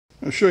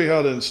I'll show you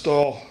how to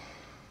install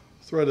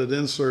threaded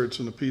inserts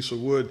in a piece of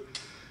wood.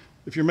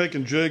 If you're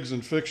making jigs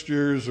and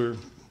fixtures or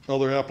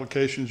other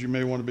applications, you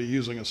may want to be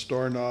using a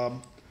star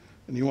knob,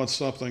 and you want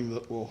something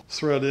that will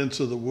thread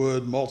into the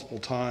wood multiple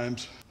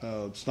times.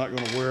 It's not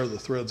going to wear the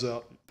threads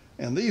out.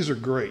 And these are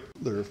great.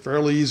 They're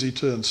fairly easy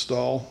to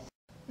install,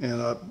 and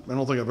I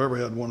don't think I've ever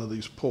had one of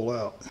these pull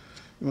out.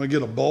 You want to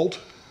get a bolt,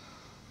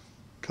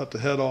 cut the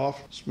head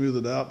off, smooth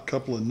it out, a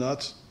couple of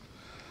nuts.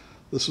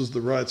 This is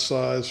the right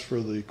size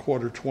for the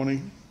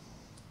 1/4-20.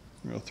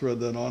 We're going to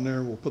thread that on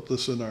there. We'll put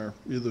this in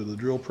either the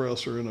drill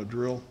press or in a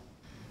drill.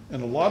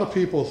 And a lot of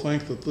people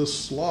think that this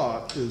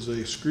slot is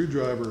a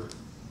screwdriver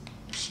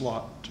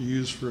slot to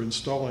use for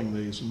installing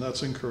these, and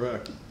that's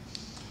incorrect.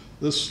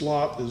 This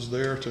slot is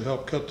there to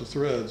help cut the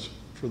threads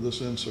for this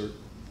insert.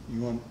 We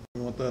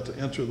want that to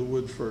enter the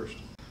wood first.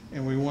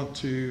 And we want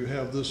to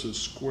have this as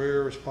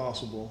square as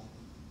possible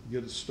to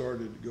get it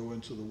started to go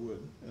into the wood.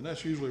 And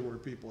that's usually where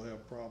people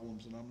have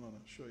problems, and I'm going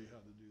to show you how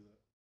to do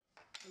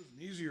that. There's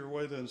an easier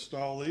way to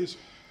install these.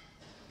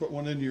 Put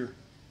one in your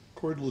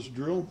cordless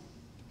drill.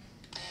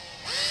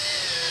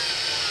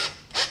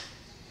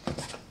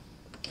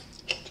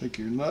 Take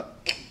your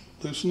nut,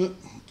 loosen it,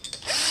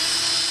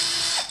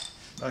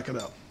 back it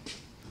out.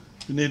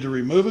 If you need to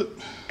remove it,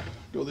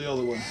 go the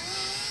other way.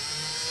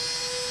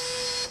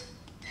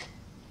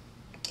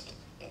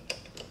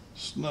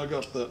 Snug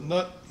up that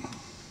nut.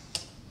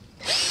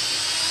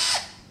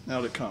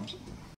 Out it comes.